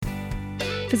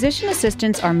Physician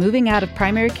assistants are moving out of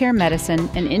primary care medicine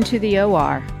and into the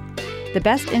OR. The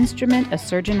best instrument a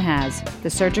surgeon has, the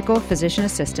surgical physician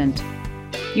assistant.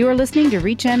 You are listening to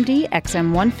ReachMD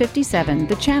XM 157,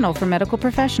 the channel for medical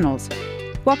professionals.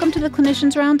 Welcome to the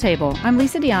Clinicians Roundtable. I'm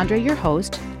Lisa DeAndre, your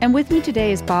host, and with me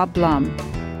today is Bob Blum.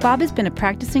 Bob has been a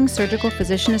practicing surgical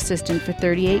physician assistant for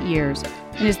 38 years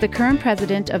and is the current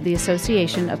president of the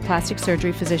Association of Plastic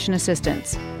Surgery Physician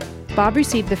Assistants. Bob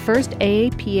received the first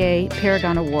AAPA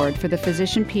Paragon Award for the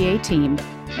Physician PA team,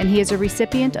 and he is a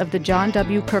recipient of the John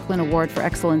W. Kirkland Award for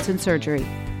Excellence in Surgery.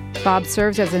 Bob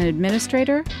serves as an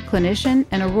administrator, clinician,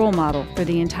 and a role model for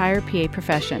the entire PA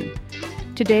profession.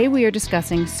 Today we are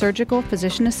discussing surgical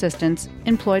physician assistants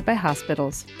employed by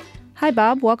hospitals. Hi,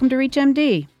 Bob. Welcome to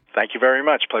ReachMD. Thank you very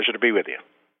much. Pleasure to be with you.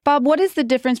 Bob, what is the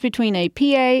difference between a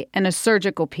PA and a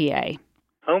surgical PA?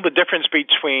 Well, the difference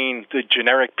between the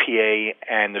generic PA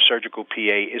and the surgical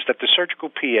PA is that the surgical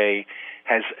PA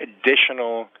has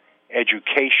additional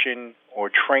education or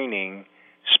training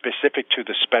specific to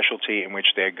the specialty in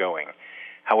which they're going.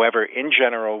 However, in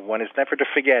general, one is never to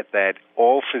forget that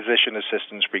all physician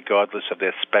assistants, regardless of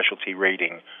their specialty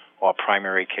rating, are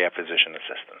primary care physician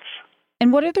assistants.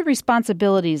 And what are the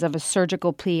responsibilities of a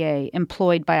surgical PA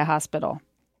employed by a hospital?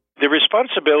 The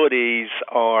responsibilities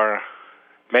are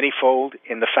manyfold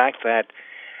in the fact that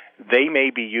they may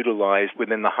be utilized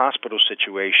within the hospital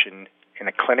situation, in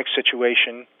a clinic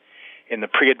situation, in the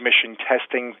pre-admission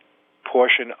testing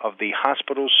portion of the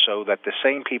hospital, so that the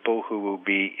same people who will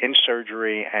be in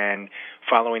surgery and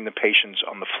following the patients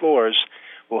on the floors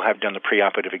will have done the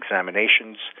preoperative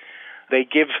examinations. They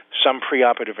give some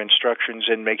preoperative instructions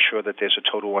and make sure that there's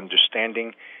a total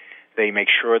understanding. They make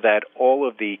sure that all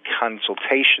of the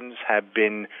consultations have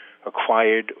been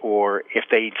acquired, or if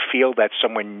they feel that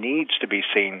someone needs to be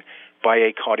seen by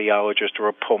a cardiologist or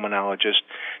a pulmonologist,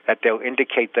 that they'll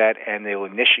indicate that and they'll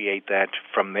initiate that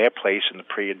from their place in the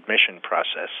pre-admission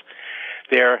process.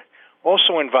 They're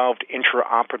also involved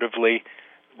intraoperatively.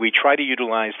 We try to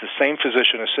utilize the same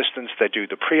physician assistants that do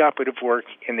the preoperative work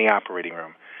in the operating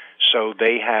room. So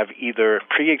they have either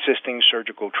pre-existing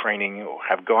surgical training or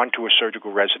have gone to a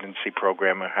surgical residency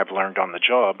program or have learned on the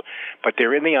job, but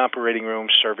they're in the operating room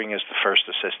serving as the first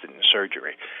assistant in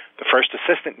surgery. The first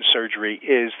assistant in surgery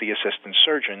is the assistant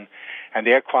surgeon, and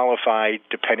they're qualified,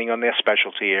 depending on their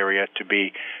specialty area, to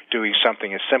be doing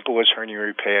something as simple as hernia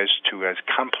repairs to as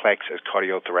complex as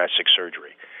cardiothoracic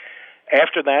surgery.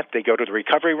 After that, they go to the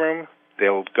recovery room.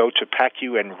 They'll go to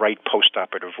PACU and write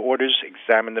postoperative orders,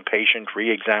 examine the patient,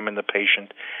 re-examine the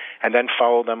patient, and then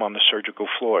follow them on the surgical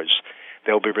floors.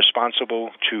 They'll be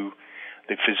responsible to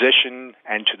the physician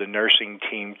and to the nursing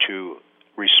team to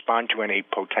respond to any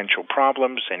potential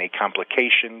problems, any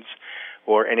complications,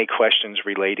 or any questions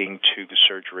relating to the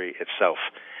surgery itself.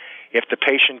 If the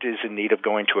patient is in need of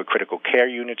going to a critical care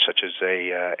unit, such as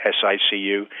a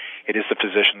SICU, it is the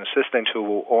physician assistant who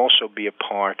will also be a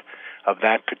part of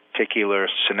that particular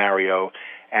scenario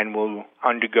and will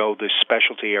undergo the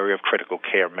specialty area of critical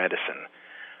care medicine.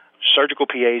 Surgical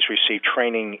PAs receive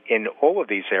training in all of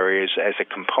these areas as a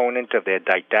component of their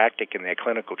didactic and their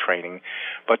clinical training,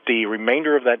 but the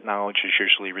remainder of that knowledge is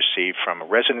usually received from a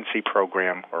residency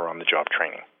program or on-the-job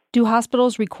training. Do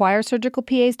hospitals require surgical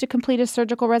PAs to complete a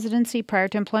surgical residency prior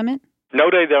to employment? No,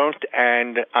 they don't,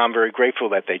 and I'm very grateful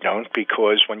that they don't,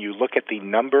 because when you look at the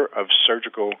number of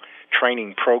surgical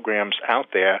training programs out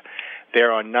there,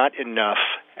 there are not enough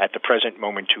at the present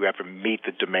moment to ever meet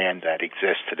the demand that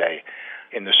exists today.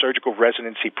 In the surgical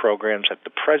residency programs at the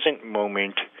present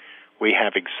moment, we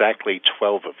have exactly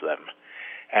 12 of them.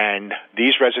 And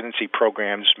these residency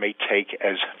programs may take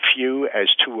as few as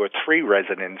 2 or 3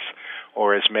 residents,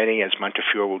 or as many as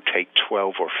Montefiore will take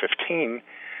 12 or 15,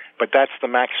 but that's the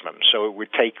maximum. So it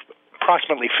would take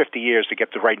approximately 50 years to get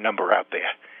the right number out there.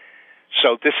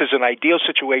 So this is an ideal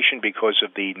situation because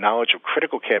of the knowledge of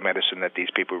critical care medicine that these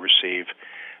people receive,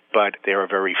 but there are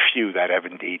very few that have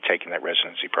indeed taken that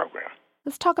residency program.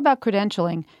 Let's talk about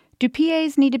credentialing. Do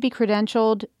PAs need to be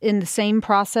credentialed in the same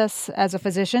process as a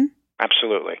physician?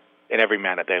 Absolutely. In every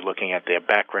manner. They're looking at their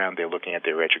background, they're looking at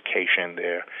their education,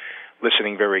 they're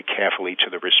listening very carefully to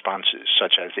the responses,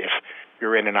 such as if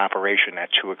you're in an operation at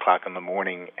 2 o'clock in the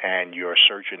morning and your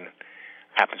surgeon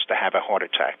happens to have a heart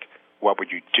attack, what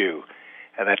would you do?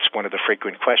 And that's one of the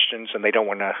frequent questions, and they don't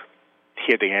want to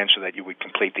hear the answer that you would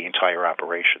complete the entire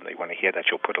operation. They want to hear that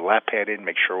you'll put a lap pad in,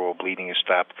 make sure all bleeding is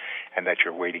stopped, and that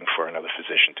you're waiting for another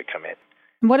physician to come in.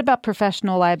 And what about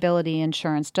professional liability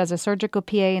insurance? Does a surgical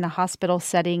PA in a hospital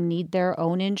setting need their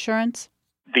own insurance?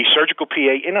 The surgical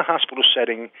PA in a hospital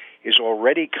setting is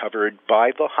already covered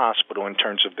by the hospital in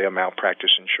terms of their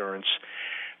malpractice insurance,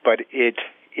 but it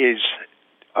is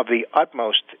of the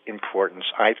utmost importance,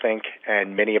 I think,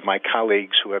 and many of my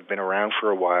colleagues who have been around for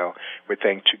a while would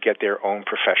think, to get their own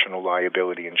professional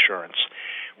liability insurance.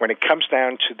 When it comes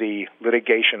down to the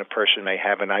litigation a person may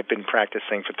have, and I've been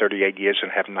practicing for 38 years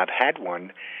and have not had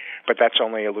one, but that's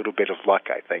only a little bit of luck,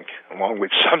 I think, along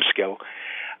with some skill.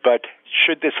 But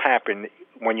should this happen,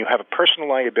 when you have a personal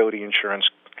liability insurance,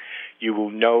 you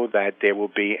will know that there will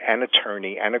be an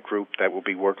attorney and a group that will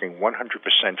be working 100%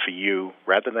 for you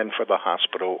rather than for the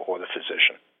hospital or the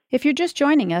physician. If you're just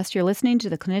joining us, you're listening to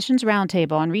the Clinicians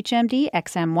Roundtable on ReachMD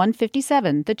XM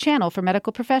 157, the channel for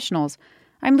medical professionals.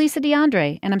 I'm Lisa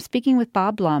DeAndre, and I'm speaking with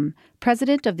Bob Blum,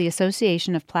 president of the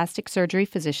Association of Plastic Surgery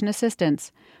Physician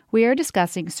Assistants. We are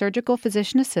discussing surgical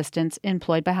physician assistants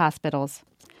employed by hospitals.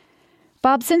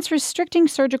 Bob, since restricting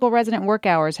surgical resident work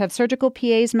hours, have surgical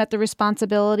PAs met the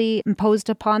responsibility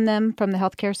imposed upon them from the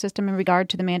healthcare system in regard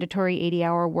to the mandatory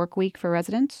 80-hour work week for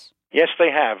residents? Yes, they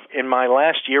have. In my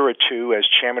last year or two as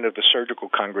chairman of the Surgical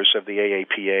Congress of the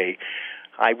AAPA,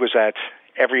 I was at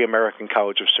every American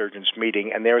College of Surgeons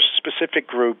meeting, and there's a specific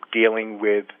group dealing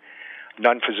with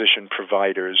non-physician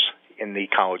providers in the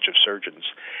College of Surgeons.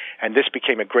 And this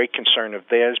became a great concern of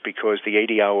theirs because the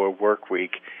 80-hour work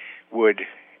week would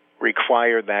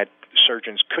require that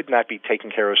surgeons could not be taking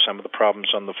care of some of the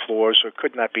problems on the floors or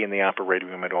could not be in the operating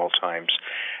room at all times.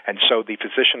 And so the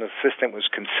physician assistant was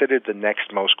considered the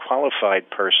next most qualified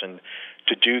person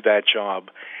to do that job.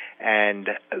 And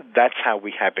that's how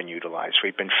we have been utilized.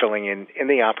 We've been filling in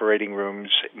the operating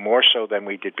rooms more so than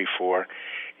we did before,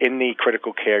 in the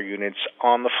critical care units,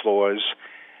 on the floors,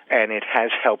 and it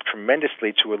has helped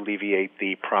tremendously to alleviate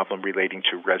the problem relating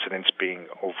to residents being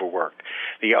overworked.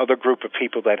 The other group of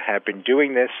people that have been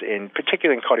doing this, in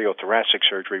particular in cardiothoracic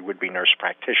surgery, would be nurse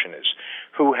practitioners,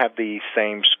 who have the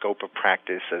same scope of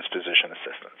practice as physician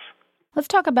assistants. Let's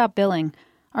talk about billing.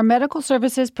 Are medical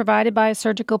services provided by a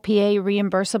surgical PA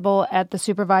reimbursable at the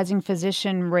supervising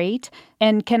physician rate?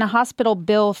 And can a hospital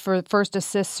bill for first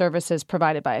assist services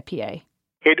provided by a PA?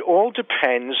 It all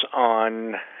depends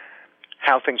on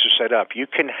how things are set up. You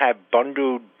can have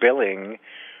bundled billing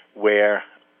where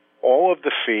all of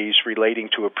the fees relating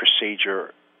to a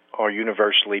procedure are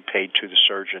universally paid to the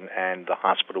surgeon and the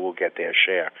hospital will get their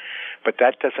share. But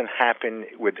that doesn't happen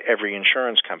with every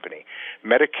insurance company.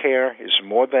 Medicare is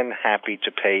more than happy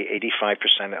to pay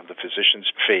 85% of the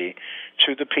physician's fee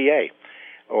to the PA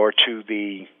or to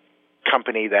the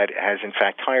company that has in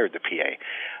fact hired the PA.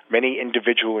 Many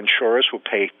individual insurers will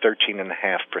pay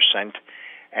 13.5%.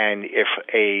 And if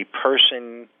a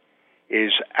person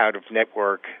is out of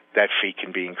network, that fee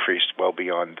can be increased well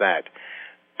beyond that.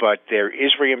 But there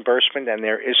is reimbursement, and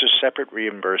there is a separate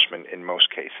reimbursement in most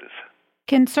cases.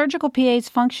 Can surgical PAs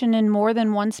function in more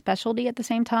than one specialty at the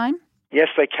same time? Yes,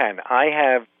 they can. I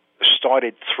have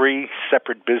started 3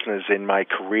 separate businesses in my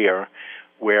career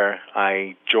where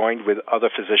I joined with other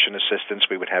physician assistants.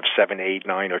 We would have 7, 8,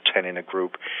 9, or 10 in a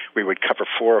group. We would cover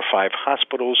 4 or 5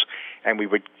 hospitals, and we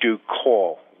would do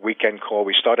weekend call.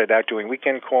 We started out doing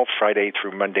weekend call Friday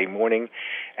through Monday morning,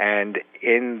 and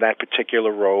in that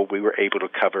particular role, we were able to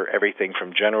cover everything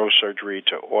from general surgery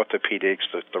to orthopedics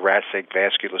to thoracic,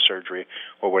 vascular surgery,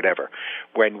 or whatever.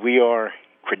 When we are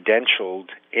credentialed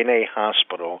in a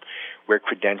hospital, we're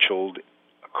credentialed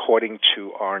according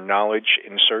to our knowledge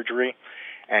in surgery,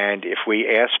 and if we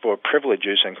ask for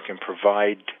privileges and can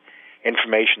provide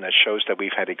information that shows that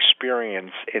we've had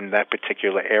experience in that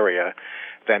particular area,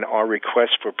 then our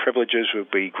request for privileges will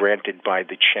be granted by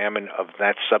the chairman of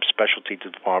that subspecialty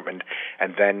department,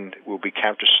 and then will be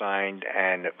countersigned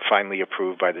and finally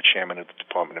approved by the chairman of the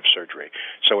Department of Surgery.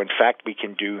 So in fact, we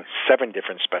can do 7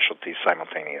 different specialties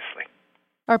simultaneously.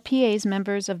 Are PAs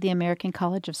members of the American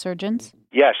College of Surgeons?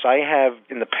 Yes, I have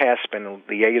in the past been a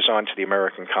liaison to the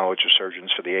American College of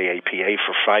Surgeons for the AAPA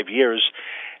for 5 years,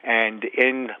 and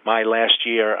in my last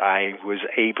year I was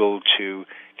able to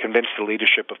convince the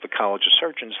leadership of the College of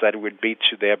Surgeons that it would be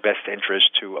to their best interest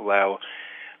to allow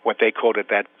what they called at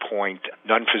that point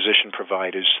non-physician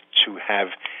providers to have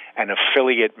an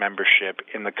affiliate membership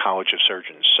in the College of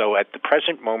Surgeons. So at the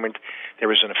present moment,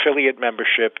 there is an affiliate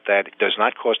membership that does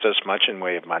not cost us much in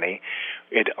way of money.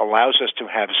 It allows us to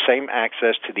have same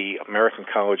access to the American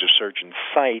College of Surgeons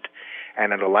site,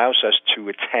 and it allows us to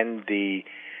attend the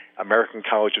American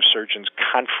College of Surgeons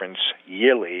conference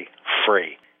yearly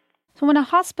free. So when a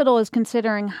hospital is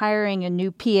considering hiring a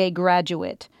new PA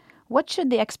graduate, what should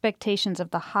the expectations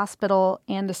of the hospital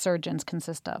and the surgeons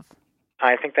consist of?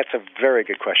 I think that's a very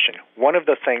good question. One of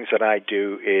the things that I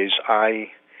do is I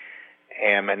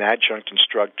am an adjunct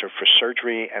instructor for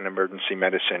surgery and emergency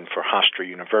medicine for Hofstra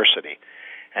University.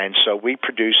 And so we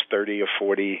produce 30 or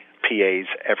 40 PAs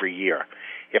every year.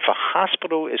 If a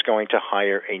hospital is going to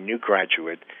hire a new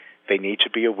graduate, they need to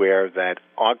be aware that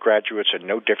our graduates are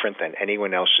no different than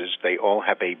anyone else's. They all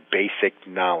have a basic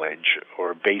knowledge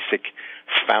or a basic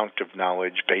fount of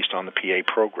knowledge based on the PA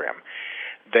program.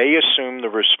 They assume the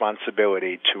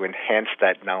responsibility to enhance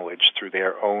that knowledge through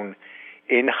their own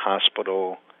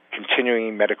in-hospital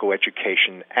continuing medical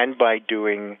education and by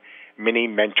doing mini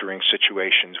mentoring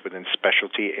situations within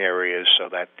specialty areas so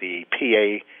that the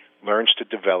PA learns to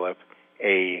develop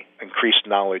a increased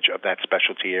knowledge of that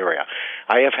specialty area.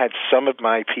 I have had some of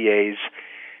my PAs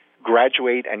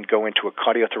graduate and go into a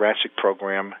cardiothoracic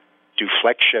program, do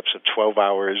flex shifts of 12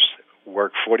 hours,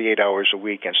 work 48 hours a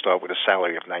week, and start with a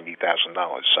salary of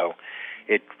 $90,000. So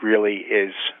it really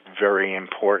is very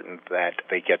important that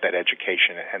they get that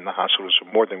education, and the hospitals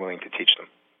are more than willing to teach them.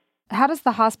 How does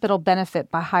the hospital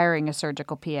benefit by hiring a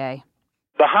surgical PA?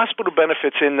 The hospital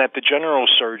benefits in that the general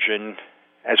surgeon,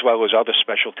 as well as other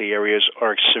specialty areas,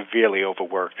 are severely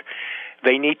overworked.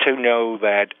 They need to know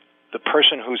that the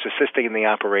person who's assisting in the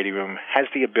operating room has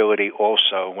the ability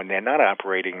also, when they're not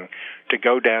operating, to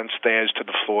go downstairs to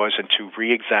the floors and to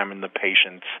re-examine the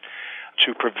patients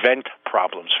to prevent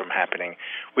problems from happening.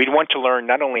 We'd want to learn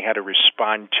not only how to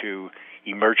respond to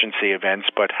emergency events,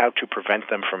 but how to prevent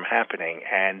them from happening.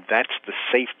 And that's the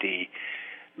safety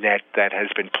net that has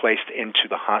been placed into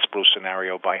the hospital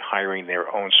scenario by hiring their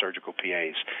own surgical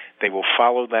PAs. They will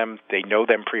follow them. They know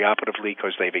them preoperatively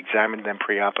because they've examined them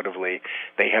preoperatively.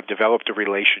 They have developed a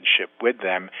relationship with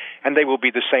them, and they will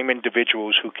be the same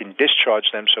individuals who can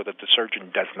discharge them so that the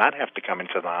surgeon does not have to come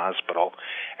into the hospital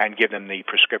and give them the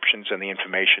prescriptions and the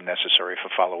information necessary for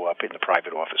follow-up in the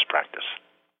private office practice.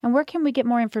 And where can we get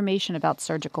more information about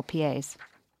surgical PAs?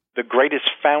 The greatest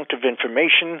fount of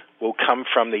information will come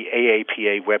from the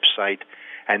AAPA website,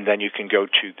 and then you can go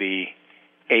to the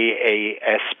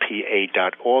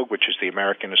AASPA.org, which is the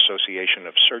American Association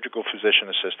of Surgical Physician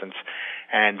Assistants,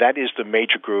 and that is the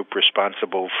major group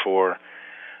responsible for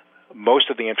most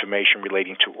of the information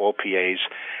relating to all PAs.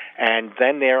 And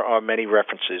then there are many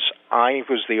references. I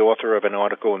was the author of an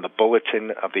article in the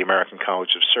Bulletin of the American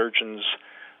College of Surgeons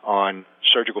on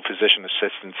surgical physician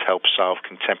assistants help solve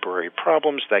contemporary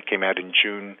problems. That came out in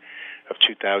June of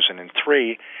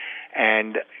 2003.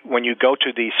 And when you go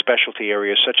to these specialty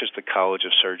areas, such as the College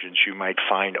of Surgeons, you might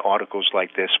find articles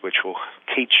like this, which will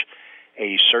teach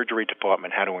a surgery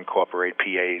department how to incorporate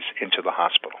PAs into the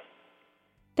hospital.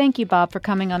 Thank you, Bob, for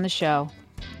coming on the show.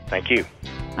 Thank you.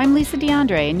 I'm Lisa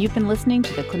DeAndre, and you've been listening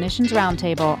to the Clinicians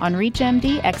Roundtable on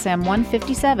ReachMD XM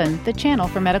 157, the channel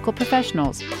for medical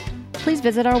professionals. Please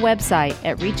visit our website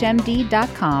at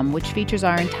reachmd.com, which features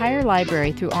our entire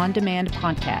library through on-demand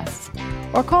podcasts.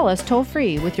 Or call us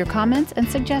toll-free with your comments and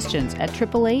suggestions at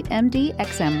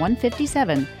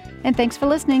 888-MD-XM157. And thanks for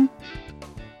listening.